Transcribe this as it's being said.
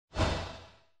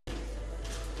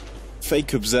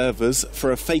fake observers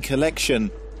for a fake election.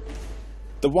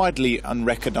 The widely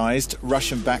unrecognised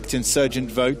Russian-backed insurgent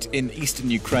vote in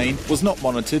eastern Ukraine was not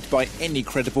monitored by any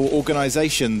credible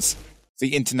organisations.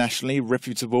 The internationally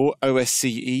reputable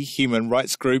OSCE human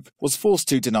rights group was forced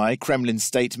to deny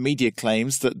Kremlin-state media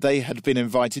claims that they had been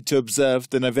invited to observe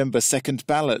the November 2nd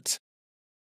ballot.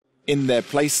 In their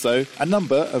place, though, a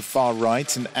number of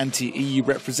far-right and anti-EU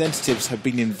representatives have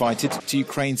been invited to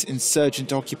Ukraine's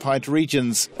insurgent-occupied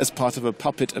regions as part of a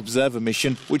puppet observer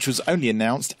mission which was only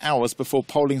announced hours before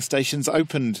polling stations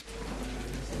opened.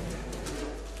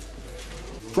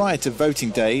 Prior to voting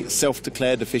day,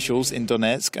 self-declared officials in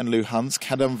Donetsk and Luhansk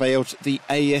had unveiled the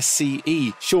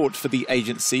OSCE, short for the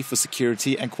Agency for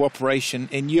Security and Cooperation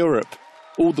in Europe.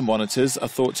 All the monitors are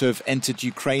thought to have entered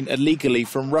Ukraine illegally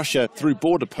from Russia through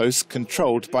border posts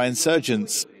controlled by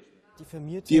insurgents.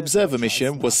 The observer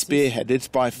mission was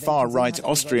spearheaded by far-right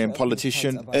Austrian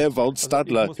politician Ewald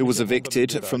Stadler, who was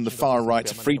evicted from the far-right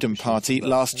Freedom Party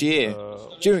last year.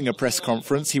 During a press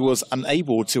conference, he was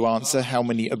unable to answer how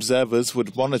many observers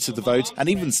would monitor the vote and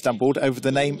even stumbled over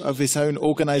the name of his own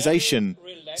organisation.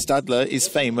 Stadler is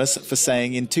famous for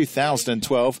saying in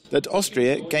 2012 that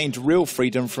Austria gained real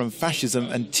freedom from fascism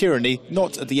and tyranny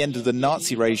not at the end of the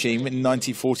Nazi regime in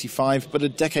 1945, but a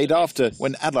decade after,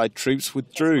 when Allied troops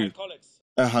withdrew.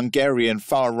 A Hungarian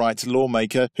far-right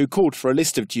lawmaker who called for a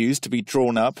list of Jews to be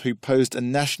drawn up who posed a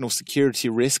national security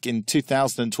risk in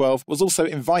 2012 was also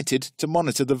invited to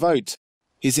monitor the vote.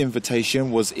 His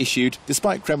invitation was issued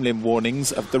despite Kremlin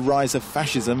warnings of the rise of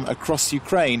fascism across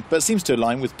Ukraine, but seems to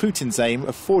align with Putin's aim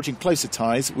of forging closer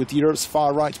ties with Europe's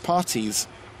far-right parties.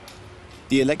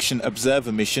 The election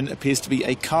observer mission appears to be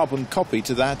a carbon copy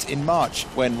to that in March,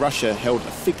 when Russia held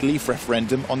a fig leaf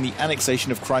referendum on the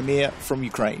annexation of Crimea from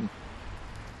Ukraine.